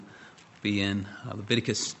Be in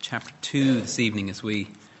Leviticus chapter 2 this evening as we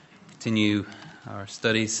continue our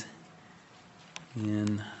studies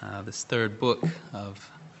in this third book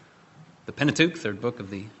of the Pentateuch, third book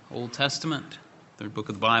of the Old Testament, third book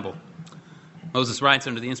of the Bible. Moses writes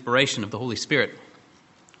under the inspiration of the Holy Spirit,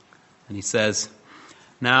 and he says,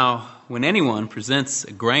 "Now, when anyone presents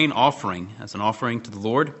a grain offering as an offering to the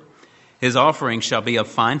Lord, his offering shall be of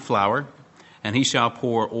fine flour, and he shall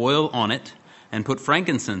pour oil on it and put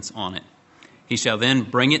frankincense on it. He shall then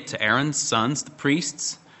bring it to Aaron's sons, the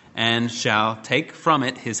priests, and shall take from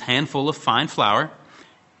it his handful of fine flour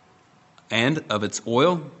and of its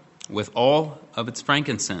oil with all of its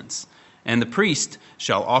frankincense. And the priest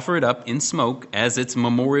shall offer it up in smoke as its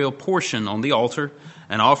memorial portion on the altar,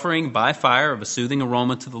 an offering by fire of a soothing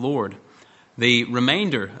aroma to the Lord. The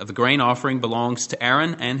remainder of the grain offering belongs to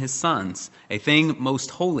Aaron and his sons, a thing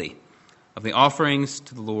most holy of the offerings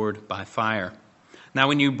to the Lord by fire. Now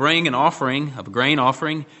when you bring an offering of a grain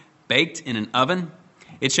offering baked in an oven,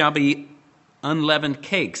 it shall be unleavened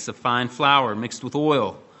cakes of fine flour mixed with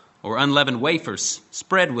oil, or unleavened wafers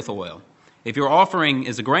spread with oil. If your offering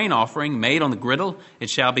is a grain offering made on the griddle, it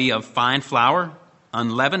shall be of fine flour,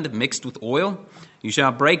 unleavened, mixed with oil. You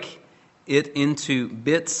shall break it into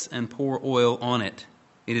bits and pour oil on it.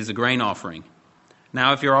 It is a grain offering.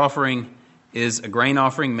 Now if your offering is a grain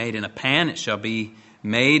offering made in a pan, it shall be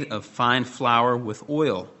made of fine flour with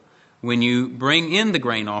oil. When you bring in the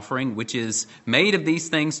grain offering, which is made of these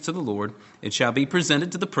things to the Lord, it shall be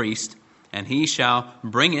presented to the priest, and he shall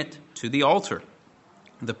bring it to the altar.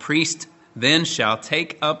 The priest then shall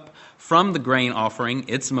take up from the grain offering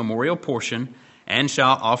its memorial portion, and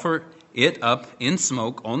shall offer it up in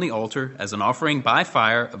smoke on the altar as an offering by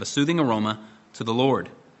fire of a soothing aroma to the Lord.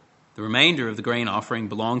 The remainder of the grain offering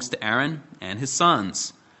belongs to Aaron and his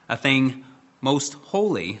sons, a thing most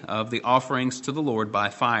holy of the offerings to the Lord by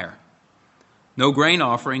fire. No grain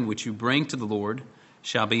offering which you bring to the Lord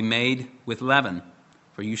shall be made with leaven,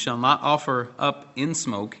 for you shall not offer up in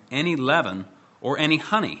smoke any leaven or any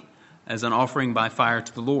honey as an offering by fire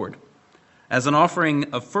to the Lord. As an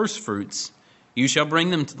offering of first fruits you shall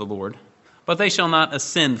bring them to the Lord, but they shall not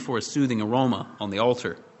ascend for a soothing aroma on the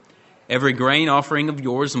altar. Every grain offering of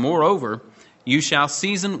yours, moreover, you shall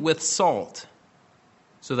season with salt,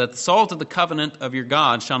 so that the salt of the covenant of your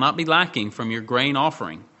God shall not be lacking from your grain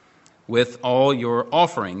offering. With all your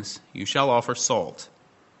offerings you shall offer salt.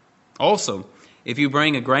 Also, if you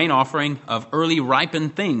bring a grain offering of early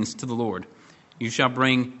ripened things to the Lord, you shall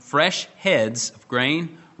bring fresh heads of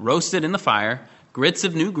grain roasted in the fire, grits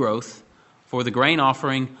of new growth, for the grain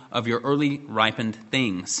offering of your early ripened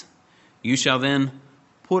things. You shall then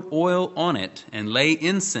put oil on it and lay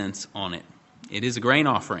incense on it. It is a grain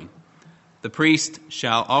offering. The priest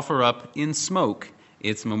shall offer up in smoke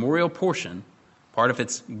its memorial portion, part of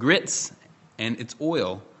its grits and its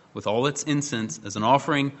oil, with all its incense as an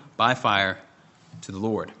offering by fire to the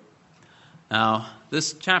Lord." Now,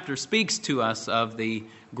 this chapter speaks to us of the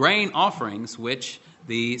grain offerings which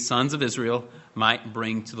the sons of Israel might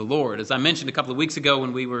bring to the Lord. As I mentioned a couple of weeks ago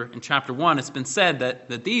when we were in chapter 1, it's been said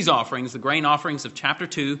that these offerings, the grain offerings of chapter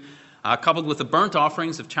 2, coupled with the burnt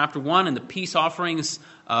offerings of chapter 1 and the peace offerings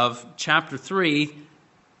of chapter 3,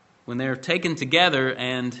 when they're taken together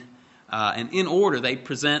and in order, they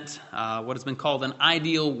present what has been called an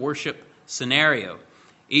ideal worship scenario.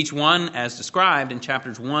 Each one, as described in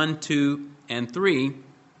chapters 1, 2, and 3,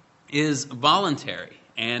 is voluntary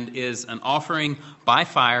and is an offering by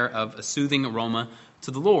fire of a soothing aroma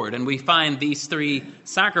to the Lord. And we find these three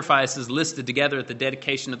sacrifices listed together at the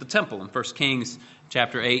dedication of the temple in 1 Kings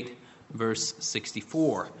chapter 8, verse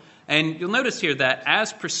 64. And you'll notice here that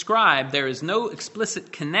as prescribed, there is no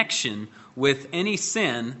explicit connection with any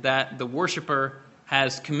sin that the worshiper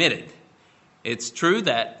has committed. It's true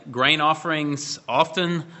that grain offerings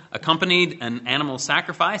often accompanied an animal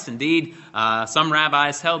sacrifice. Indeed, some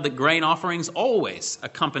rabbis held that grain offerings always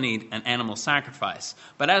accompanied an animal sacrifice.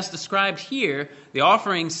 But as described here, the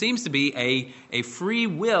offering seems to be a free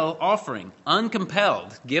will offering,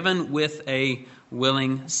 uncompelled, given with a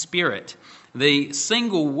willing spirit. The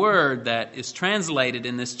single word that is translated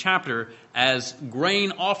in this chapter as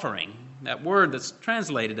grain offering, that word that's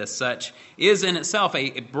translated as such, is in itself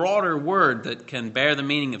a broader word that can bear the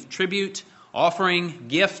meaning of tribute, offering,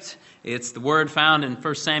 gift. It's the word found in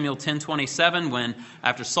 1 Samuel 10:27 when,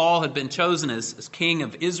 after Saul had been chosen as king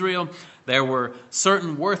of Israel, there were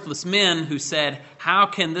certain worthless men who said, "How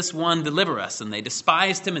can this one deliver us?" And they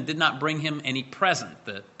despised him and did not bring him any present.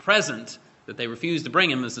 The present that they refused to bring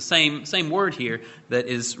him is the same word here that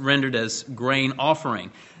is rendered as grain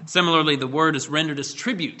offering. Similarly, the word is rendered as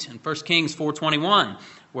tribute in 1 Kings 4:21,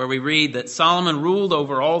 where we read that Solomon ruled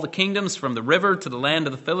over all the kingdoms from the river to the land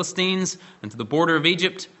of the Philistines and to the border of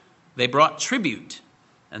Egypt. They brought tribute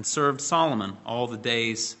and served Solomon all the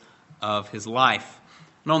days of his life.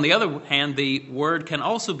 And on the other hand, the word can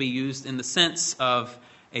also be used in the sense of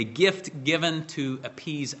a gift given to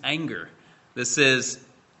appease anger. This is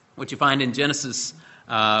what you find in Genesis,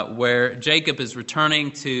 where Jacob is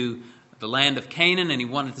returning to the land of Canaan, and he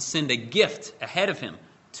wanted to send a gift ahead of him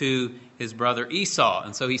to his brother Esau.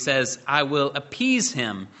 And so he says, I will appease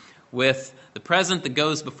him with the present that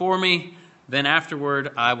goes before me. Then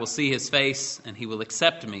afterward I will see his face, and he will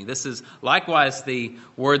accept me. This is likewise the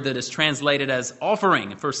word that is translated as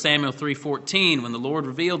offering in 1 Samuel 3:14, when the Lord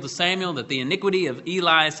revealed to Samuel that the iniquity of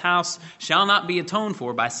Eli's house shall not be atoned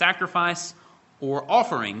for by sacrifice or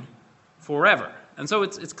offering forever. And so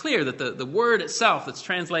it's clear that the word itself that's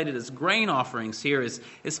translated as grain offerings here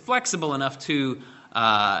is flexible enough to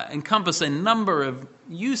encompass a number of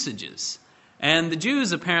usages. And the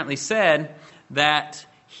Jews apparently said that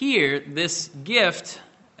here this gift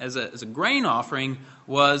as a grain offering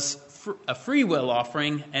was a free will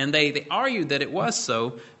offering, and they argued that it was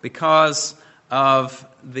so because of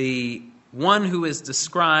the one who is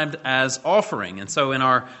described as offering. And so in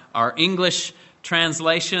our English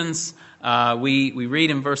translations, we read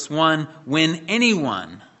in verse 1, when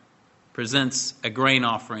anyone presents a grain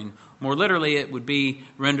offering. More literally, it would be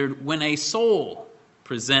rendered, when a soul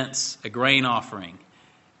presents a grain offering.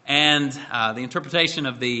 And the interpretation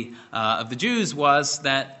of the Jews was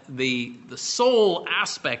that the soul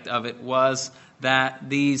aspect of it was that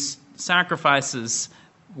these sacrifices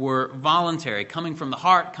were voluntary, coming from the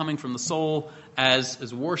heart, coming from the soul,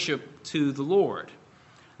 as worship to the Lord.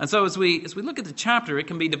 And so as we look at the chapter, it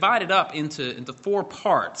can be divided up into 4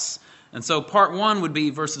 parts. And so part 1 would be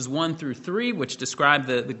verses 1 through 3, which describe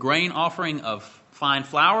the grain offering of fine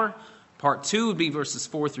flour. Part 2 would be verses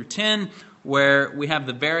 4 through 10, where we have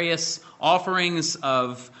the various offerings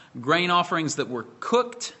of grain offerings that were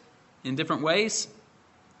cooked in different ways.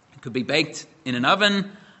 It could be baked in an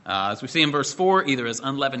oven, as we see in verse 4, either as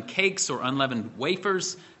unleavened cakes or unleavened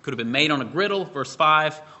wafers. Could have been made on a griddle, verse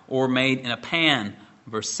 5, or made in a pan,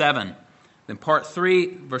 verse 7. Then part 3,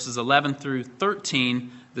 verses 11 through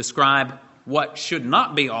 13, describe what should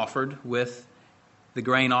not be offered with the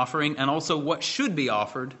grain offering, and also what should be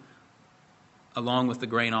offered along with the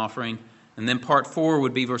grain offering. And then part 4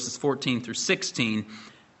 would be verses 14 through 16,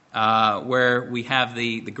 where we have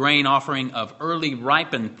the grain offering of early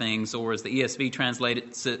ripened things, or as the ESV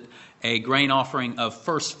translates it, a grain offering of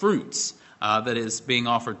first fruits that is being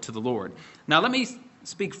offered to the Lord. Now let me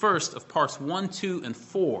speak first of parts 1, 2, and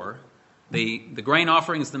 4, the grain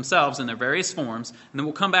offerings themselves in their various forms, and then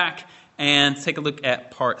we'll come back and take a look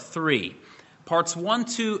at part 3. Parts 1,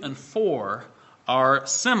 2, and 4 are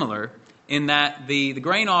similar in that the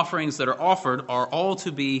grain offerings that are offered are all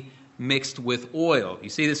to be mixed with oil. You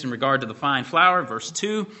see this in regard to the fine flour, verse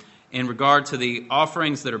 2. In regard to the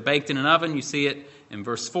offerings that are baked in an oven, you see it in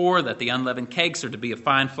verse 4, that the unleavened cakes are to be of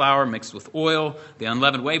fine flour mixed with oil. The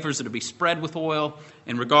unleavened wafers are to be spread with oil.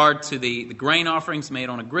 In regard to the grain offerings made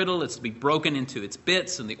on a griddle, it's to be broken into its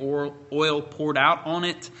bits and the oil poured out on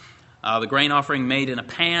it. The grain offering made in a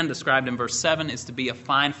pan, described in verse 7, is to be of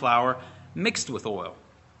fine flour mixed with oil.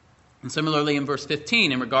 And similarly in verse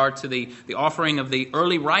 15, in regard to the offering of the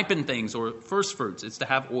early ripened things or first fruits, it's to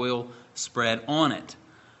have oil spread on it.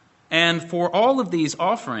 And for all of these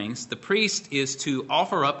offerings, the priest is to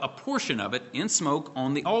offer up a portion of it in smoke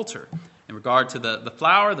on the altar. In regard to the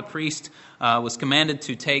flour, the priest was commanded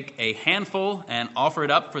to take a handful and offer it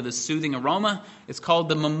up for the soothing aroma. It's called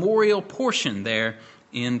the memorial portion there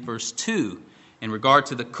in verse 2. In regard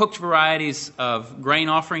to the cooked varieties of grain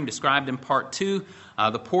offering described in part 2,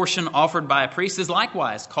 the portion offered by a priest is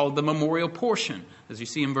likewise called the memorial portion, as you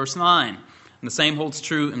see in verse 9. And the same holds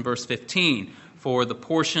true in verse 15 for the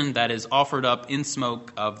portion that is offered up in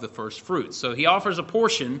smoke of the first fruits. So he offers a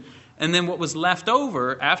portion, and then what was left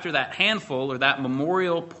over after that handful or that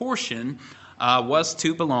memorial portion was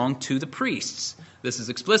to belong to the priests. This is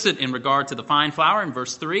explicit in regard to the fine flour in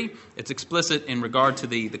verse 3. It's explicit in regard to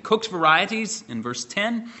the cooked varieties in verse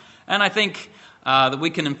 10. And I think that we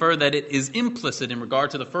can infer that it is implicit in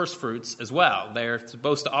regard to the first fruits as well. They're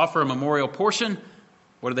supposed to offer a memorial portion.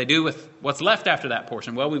 What do they do with what's left after that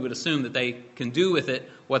portion? Well, we would assume that they can do with it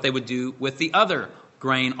what they would do with the other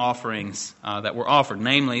grain offerings that were offered,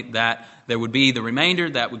 namely that there would be the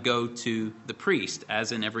remainder that would go to the priest,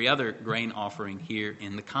 as in every other grain offering here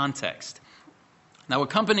in the context. Now,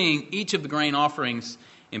 accompanying each of the grain offerings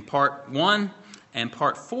in part 1 and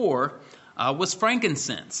part 4 was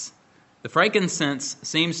frankincense. The frankincense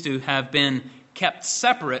seems to have been kept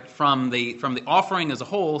separate from the offering as a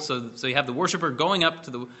whole. So you have the worshiper going up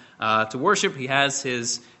to worship. He has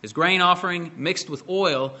his grain offering mixed with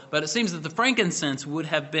oil, but it seems that the frankincense would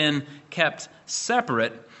have been kept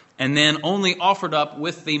separate and then only offered up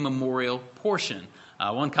with the memorial portion.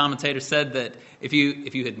 One commentator said that if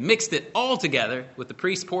you had mixed it all together with the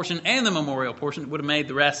priest's portion and the memorial portion, it would have made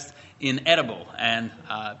the rest inedible. And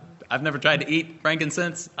I've never tried to eat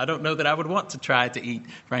frankincense. I don't know that I would want to try to eat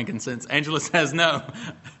frankincense. Angela says no.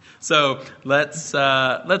 So let's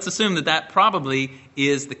assume that probably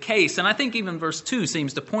is the case. And I think even verse 2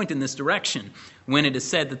 seems to point in this direction when it is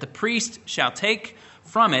said that the priest shall take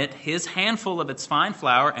from it his handful of its fine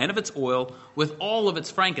flour and of its oil with all of its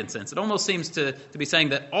frankincense. It almost seems to be saying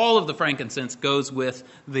that all of the frankincense goes with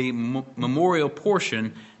the memorial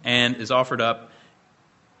portion and is offered up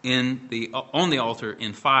on the altar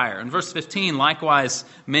in fire. And verse 15 likewise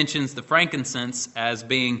mentions the frankincense as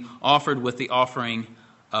being offered with the offering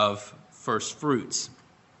of first fruits.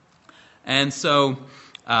 And so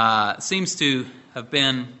seems to have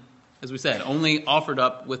been, as we said, only offered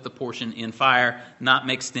up with the portion in fire, not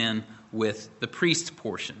mixed in with the priest's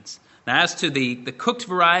portions. Now, as to the cooked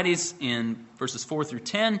varieties in verses 4 through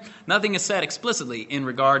 10, nothing is said explicitly in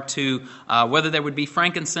regard to whether there would be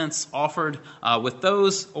frankincense offered with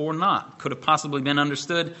those or not. Could have possibly been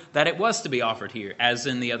understood that it was to be offered here, as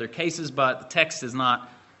in the other cases, but the text is not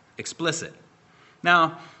explicit.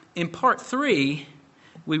 Now, in part 3,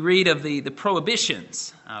 we read of the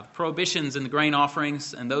prohibitions. The prohibitions in the grain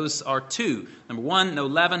offerings, and those are 2. Number 1, no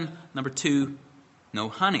leaven. Number 2, no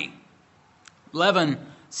honey. Leaven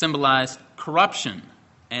symbolized corruption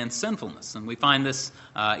and sinfulness. And we find this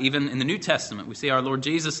even in the New Testament. We see our Lord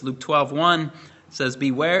Jesus, Luke 12:1, says,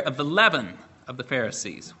 "Beware of the leaven of the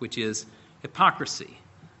Pharisees," which is hypocrisy.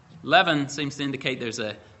 Leaven seems to indicate there's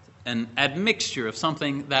an admixture of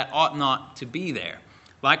something that ought not to be there.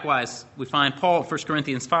 Likewise, we find Paul, 1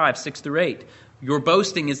 Corinthians 5, 6 through 8, "Your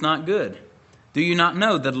boasting is not good. Do you not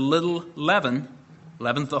know that a little leaven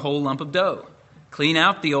leavens the whole lump of dough? Clean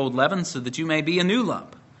out the old leaven so that you may be a new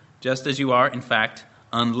lump, just as you are, in fact,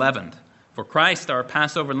 unleavened. For Christ, our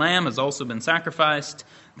Passover lamb, has also been sacrificed.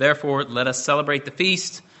 Therefore, let us celebrate the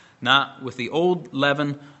feast, not with the old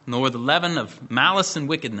leaven, nor the leaven of malice and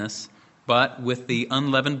wickedness, but with the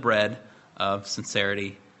unleavened bread of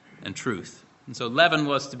sincerity and truth." And so leaven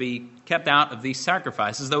was to be kept out of these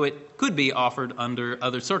sacrifices, though it could be offered under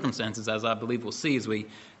other circumstances, as I believe we'll see as we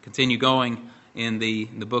continue going in the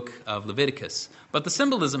book of Leviticus. But the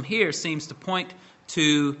symbolism here seems to point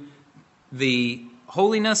to the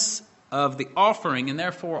holiness of the offering and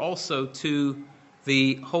therefore also to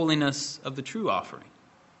the holiness of the true offering,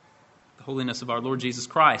 the holiness of our Lord Jesus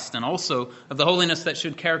Christ, and also of the holiness that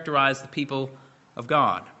should characterize the people of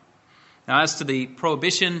God. Now, as to the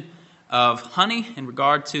prohibition of honey in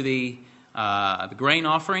regard to the grain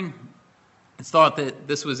offering, it's thought that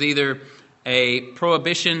this was either a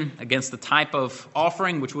prohibition against the type of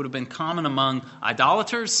offering which would have been common among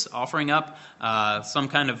idolaters, offering up some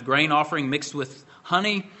kind of grain offering mixed with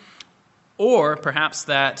honey, or perhaps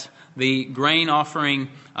that the grain offering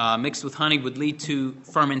mixed with honey would lead to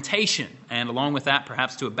fermentation, and along with that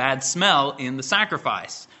perhaps to a bad smell in the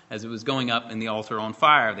sacrifice as it was going up in the altar on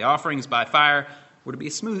fire. The offerings by fire were to be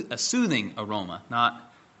a soothing aroma,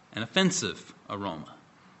 not an offensive aroma.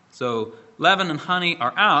 So leaven and honey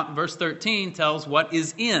are out. Verse 13 tells what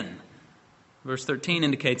is in. Verse 13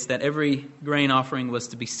 indicates that every grain offering was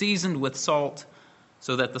to be seasoned with salt,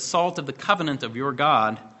 so that the salt of the covenant of your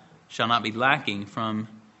God shall not be lacking from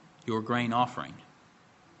your grain offering.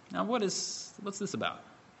 Now, what's this about?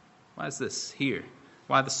 Why is this here?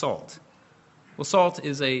 Why the salt? Well, salt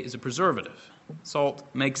is a preservative. Salt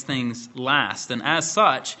makes things last, and as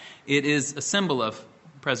such, it is a symbol of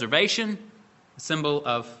preservation, a symbol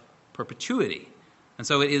of perpetuity. And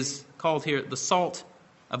so it is called here the salt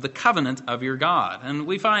of the covenant of your God. And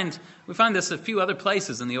we find this a few other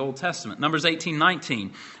places in the Old Testament. Numbers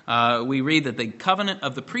 18:19, we read that the covenant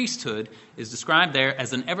of the priesthood is described there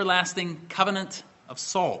as an everlasting covenant of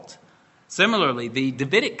salt. Similarly, the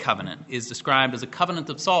Davidic covenant is described as a covenant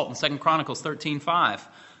of salt in 2 Chronicles 13:5.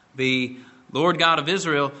 The Lord God of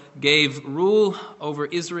Israel gave rule over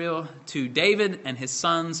Israel to David and his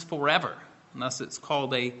sons forever. And thus it's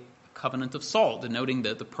called a covenant of salt, denoting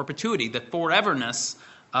the perpetuity, the foreverness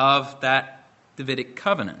of that Davidic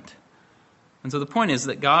covenant. And so the point is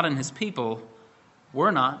that God and his people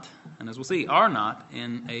were not, and as we'll see, are not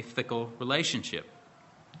in a fickle relationship.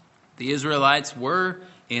 The Israelites were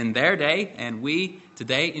in their day, and we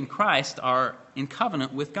today in Christ are in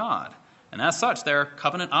covenant with God. And as such, there are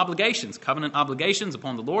covenant obligations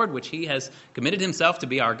upon the Lord, which he has committed himself to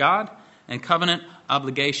be our God, and covenant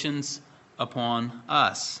obligations upon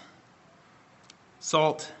us.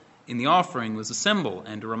 Salt in the offering was a symbol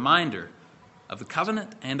and a reminder of the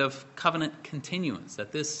covenant and of covenant continuance,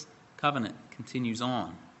 that this covenant continues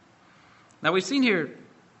on. Now we've seen here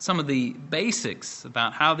some of the basics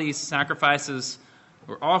about how these sacrifices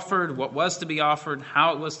were offered, what was to be offered,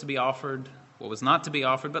 how it was to be offered, what was not to be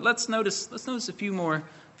offered. But let's notice a few more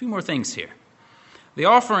things here. The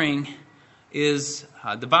offering is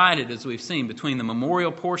divided, as we've seen, between the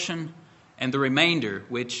memorial portion and the remainder,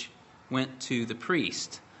 which went to the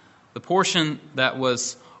priest. The portion that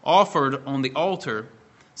was offered on the altar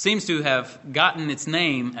seems to have gotten its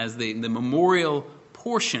name as the memorial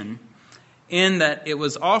portion, in that it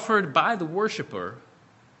was offered by the worshiper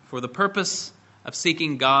for the purpose of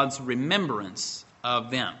seeking God's remembrance of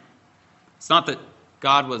them. It's not that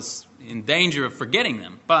God was in danger of forgetting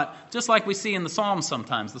them, but just like we see in the Psalms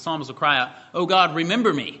sometimes, the psalmist will cry out, "Oh God,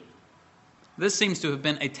 remember me." This seems to have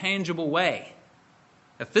been a tangible way,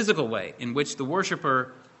 a physical way, in which the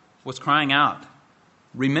worshiper was crying out,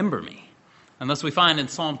 "Remember me." And thus we find in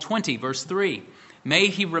Psalm 20, verse 3, "May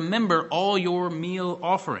he remember all your meal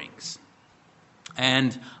offerings."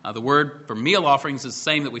 And the word for meal offerings is the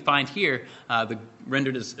same that we find here,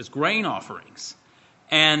 rendered as grain offerings.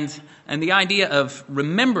 And the idea of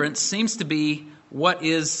remembrance seems to be what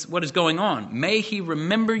is going on. May he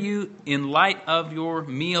remember you in light of your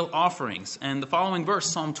meal offerings. And the following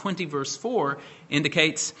verse, Psalm 20, verse 4,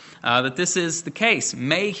 indicates that this is the case.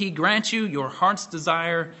 May he grant you your heart's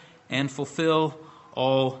desire and fulfill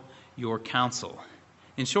all your counsel.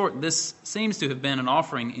 In short, this seems to have been an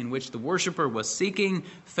offering in which the worshiper was seeking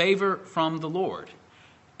favor from the Lord.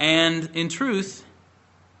 And in truth,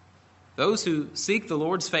 those who seek the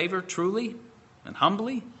Lord's favor truly and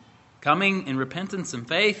humbly, coming in repentance and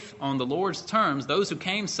faith on the Lord's terms, those who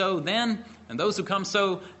came so then and those who come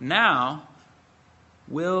so now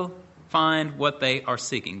will find what they are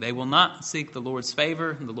seeking. They will not seek the Lord's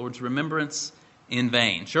favor and the Lord's remembrance in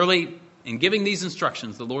vain. Surely, in giving these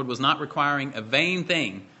instructions, the Lord was not requiring a vain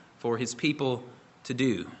thing for his people to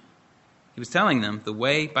do. He was telling them the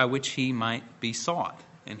way by which he might be sought,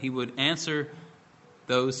 and he would answer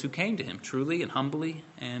those who came to him truly and humbly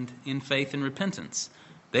and in faith and repentance.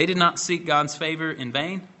 They did not seek God's favor in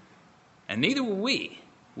vain, and neither will we.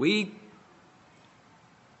 We,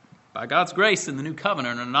 by God's grace in the new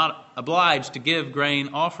covenant, are not obliged to give grain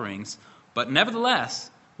offerings, but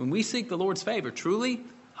nevertheless, when we seek the Lord's favor truly,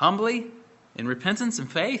 humbly, in repentance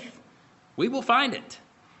and faith, we will find it.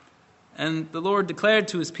 And the Lord declared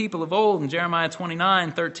to his people of old in Jeremiah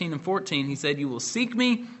 29, 13 and 14, he said, "You will seek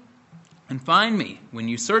me and find me when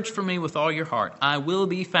you search for me with all your heart. I will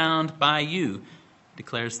be found by you,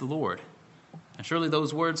 declares the Lord." And surely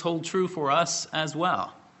those words hold true for us as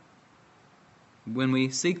well. When we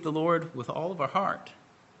seek the Lord with all of our heart,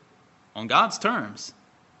 on God's terms,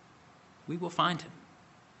 we will find him.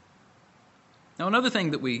 Now, another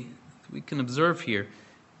thing that we can observe here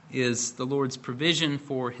is the Lord's provision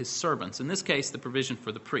for his servants. In this case, the provision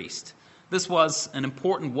for the priest. This was an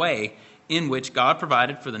important way in which God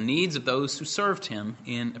provided for the needs of those who served him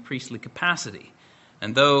in a priestly capacity.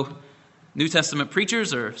 And though New Testament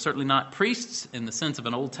preachers are certainly not priests in the sense of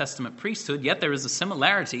an Old Testament priesthood, yet there is a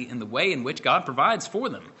similarity in the way in which God provides for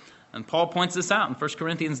them. And Paul points this out in 1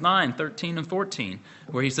 Corinthians 9, 13 and 14,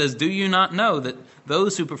 where he says, "Do you not know that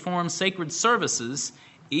those who perform sacred services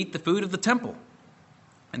eat the food of the temple,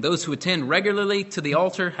 and those who attend regularly to the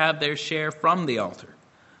altar have their share from the altar?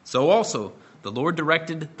 So also the Lord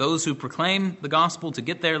directed those who proclaim the gospel to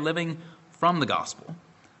get their living from the gospel."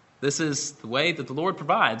 This is the way that the Lord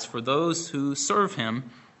provides for those who serve him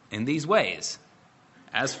in these ways.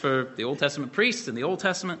 As for the Old Testament priests in the Old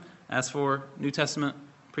Testament, as for New Testament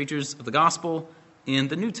preachers of the gospel in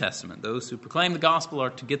the New Testament, those who proclaim the gospel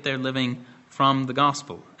are to get their living from the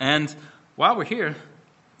gospel. And while we're here,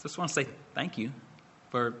 I just want to say thank you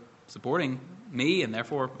for supporting me and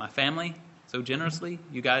therefore my family so generously.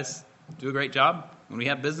 You guys do a great job. When we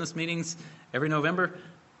have business meetings every November,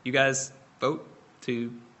 you guys vote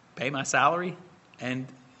to pay my salary, and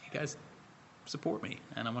you guys support me.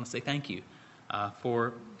 And I want to say thank you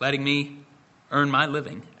for letting me earn my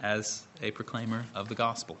living as a proclaimer of the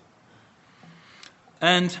gospel.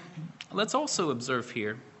 And let's also observe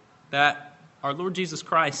here that our Lord Jesus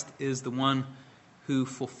Christ is the one who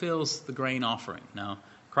fulfills the grain offering. Now,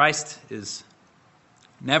 Christ is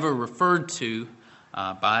never referred to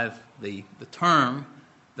by the term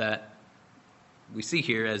that we see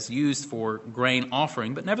here as used for grain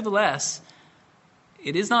offering. But nevertheless,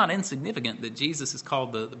 it is not insignificant that Jesus is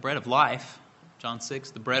called the bread of life. John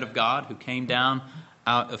 6, the bread of God who came down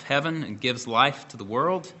out of heaven and gives life to the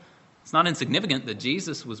world. It's not insignificant that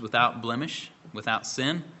Jesus was without blemish, without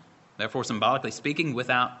sin, therefore symbolically speaking,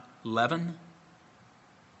 without leaven.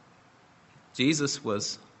 Jesus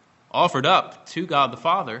was offered up to God the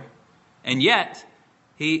Father, and yet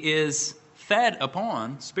he is fed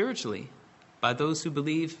upon spiritually by those who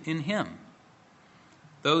believe in him.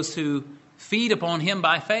 Those who feed upon him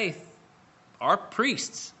by faith are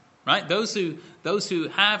priests, right? Those who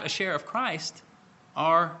have a share of Christ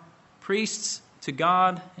are priests to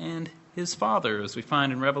God and his Father, as we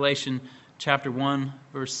find in Revelation chapter 1,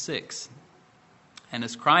 verse 6. And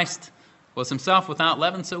as Christ was himself without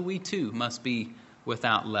leaven, so we too must be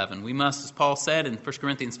without leaven. We must, as Paul said in 1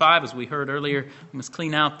 Corinthians 5, as we heard earlier, we must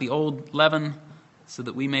clean out the old leaven so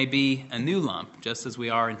that we may be a new lump, just as we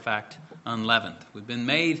are in fact unleavened. We've been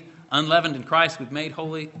made unleavened in Christ. We've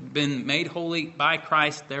been made holy by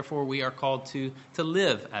Christ. Therefore, we are called to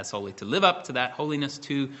live as holy, to live up to that holiness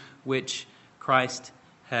to which Christ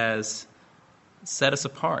has set us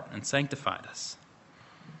apart and sanctified us.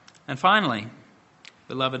 And finally,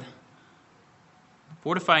 beloved,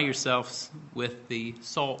 fortify yourselves with the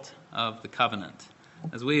salt of the covenant.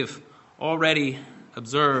 As we have already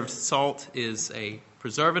observed, salt is a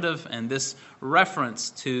preservative, and this reference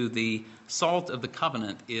to the salt of the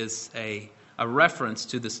covenant is a reference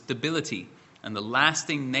to the stability and the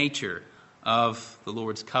lasting nature of the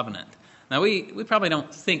Lord's covenant. Now, we probably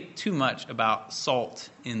don't think too much about salt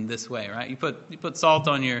in this way, right? You put salt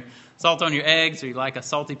on your eggs, or you like a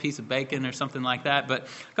salty piece of bacon or something like that. But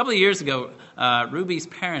a couple of years ago, Ruby's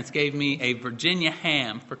parents gave me a Virginia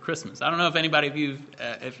ham for Christmas. I don't know if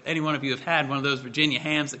if any one of you have had one of those Virginia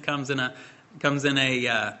hams that comes in a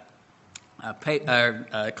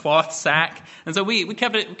cloth sack. And so we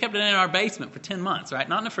kept it in our basement for 10 months, right?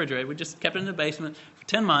 Not in the refrigerator. We just kept it in the basement for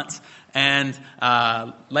 10 months. And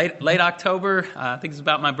late October, I think it was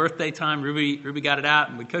about my birthday time, Ruby got it out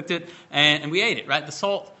and we cooked it and we ate it, right? The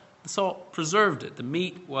salt preserved it. The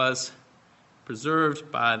meat was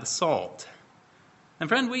preserved by the salt. And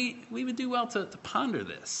friend, we would do well to ponder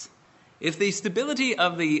this. If the stability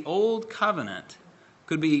of the old covenant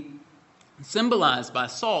could be symbolized by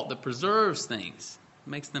salt that preserves things,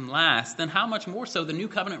 makes them last, then how much more so the new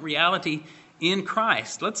covenant reality in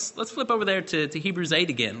Christ? Let's flip over there to Hebrews 8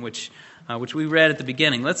 again, which we read at the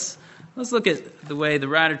beginning. Let's look at the way the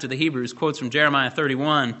writer to the Hebrews quotes from Jeremiah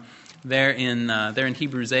 31 there in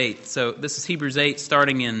Hebrews 8. So this is Hebrews 8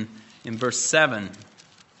 starting in verse 7.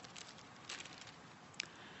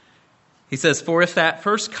 He says, "For if that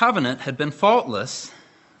first covenant had been faultless,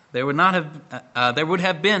 there would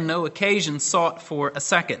have been no occasion sought for a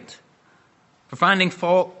second. For finding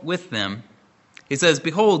fault with them, he says,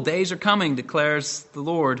 Behold, days are coming, declares the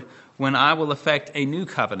Lord, when I will effect a new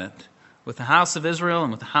covenant with the house of Israel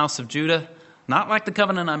and with the house of Judah, not like the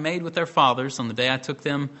covenant I made with their fathers on the day I took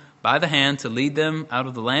them by the hand to lead them out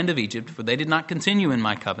of the land of Egypt, for they did not continue in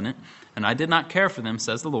my covenant, and I did not care for them,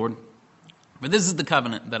 says the Lord. For this is the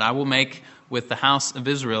covenant that I will make with the house of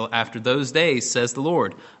Israel after those days, says the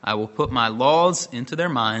Lord. I will put my laws into their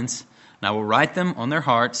minds, and I will write them on their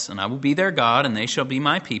hearts, and I will be their God, and they shall be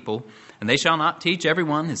my people. And they shall not teach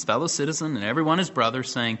everyone his fellow citizen and everyone his brother,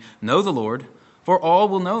 saying, Know the Lord, for all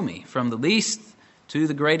will know me, from the least to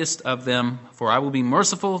the greatest of them. For I will be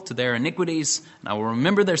merciful to their iniquities, and I will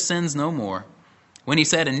remember their sins no more. When he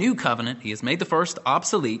said a new covenant, he has made the first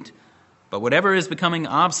obsolete, but whatever is becoming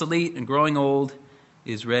obsolete and growing old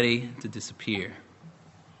is ready to disappear."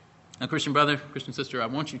 Now, Christian brother, Christian sister, I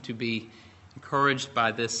want you to be encouraged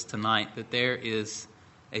by this tonight, that there is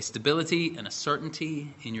a stability and a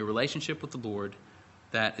certainty in your relationship with the Lord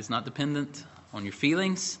that is not dependent on your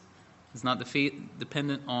feelings, is not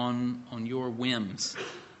dependent on your whims.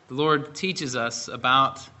 The Lord teaches us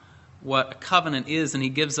about what a covenant is, and he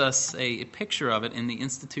gives us a picture of it in the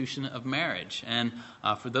institution of marriage. And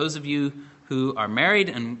for those of you who are married,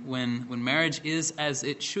 and when marriage is as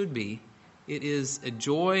it should be, it is a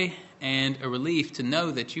joy and a relief to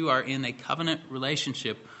know that you are in a covenant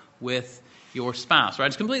relationship with your spouse. Right?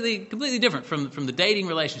 It's completely different from the dating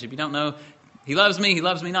relationship. You don't know, he loves me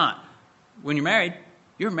not. When you're married,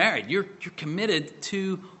 you're married. You're committed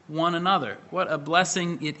to one another. What a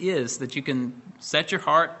blessing it is that you can set your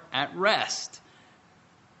heart at rest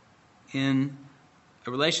in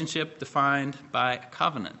a relationship defined by a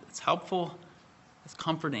covenant. It's helpful, it's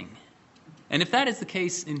comforting. And if that is the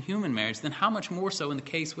case in human marriage, then how much more so in the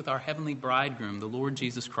case with our heavenly bridegroom, the Lord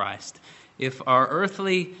Jesus Christ? If our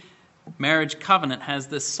earthly marriage covenant has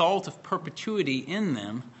this salt of perpetuity in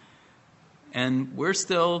them, and we're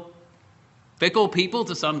still fickle people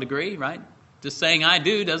to some degree, right? Just saying I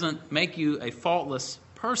do doesn't make you a faultless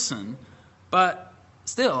person, but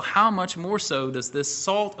still, how much more so does this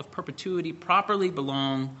salt of perpetuity properly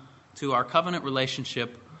belong to our covenant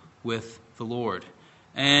relationship with the Lord?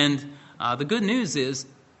 And the good news is,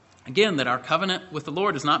 again, that our covenant with the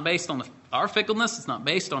Lord is not based on our fickleness, it's not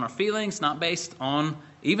based on our feelings, not based on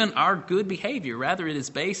even our good behavior. Rather, it is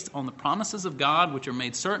based on the promises of God, which are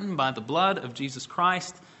made certain by the blood of Jesus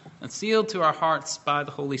Christ and sealed to our hearts by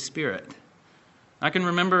the Holy Spirit. I can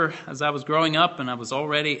remember as I was growing up and I was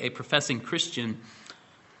already a professing Christian,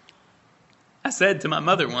 I said to my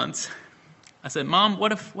mother once, I said, "Mom,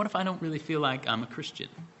 what if I don't really feel like I'm a Christian?"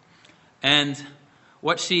 And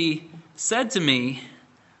what she said to me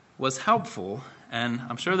was helpful, and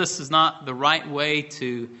I'm sure this is not the right way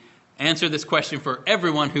to answer this question for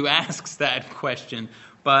everyone who asks that question,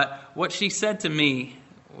 but what she said to me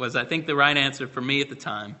was, I think, the right answer for me at the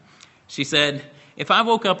time. She said, "If I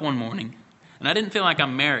woke up one morning and I didn't feel like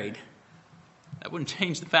I'm married, that wouldn't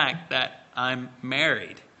change the fact that I'm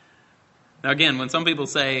married." Now again, when some people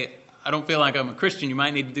say, "I don't feel like I'm a Christian," you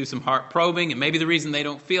might need to do some heart probing, and maybe the reason they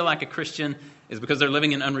don't feel like a Christian is because they're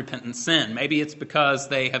living in unrepentant sin. Maybe it's because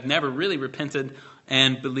they have never really repented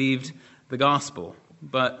and believed the gospel.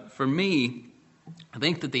 But for me, I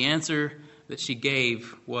think that the answer that she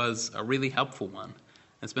gave was a really helpful one.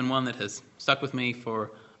 It's been one that has stuck with me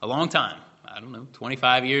for a long time. I don't know,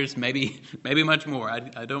 25 years, maybe much more.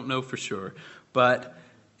 I don't know for sure. But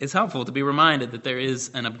it's helpful to be reminded that there is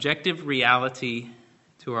an objective reality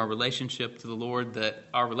to our relationship to the Lord, that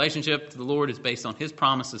our relationship to the Lord is based on His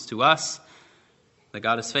promises to us, that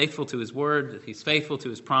God is faithful to His word, that He's faithful to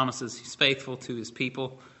His promises, He's faithful to His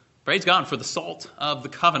people. Praise God for the salt of the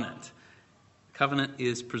covenant. The covenant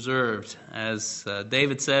is preserved. As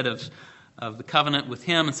David said of the covenant with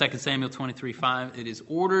Him in 2 Samuel 23:5, it is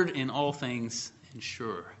ordered in all things and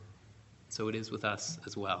sure. So it is with us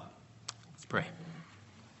as well. Let's pray.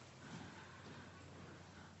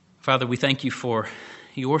 Father, we thank You for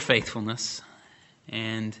Your faithfulness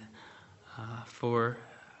and for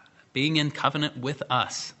being in covenant with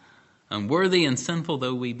us. Unworthy and sinful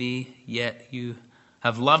though we be, yet You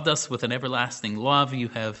have loved us with an everlasting love. You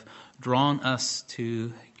have drawn us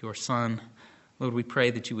to Your Son. Lord, we pray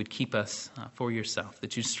that You would keep us for Yourself,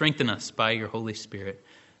 that You'd strengthen us by Your Holy Spirit,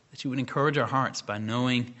 that You would encourage our hearts by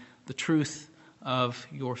knowing the truth of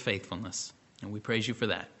Your faithfulness. And we praise You for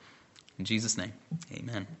that. In Jesus' name,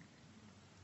 amen.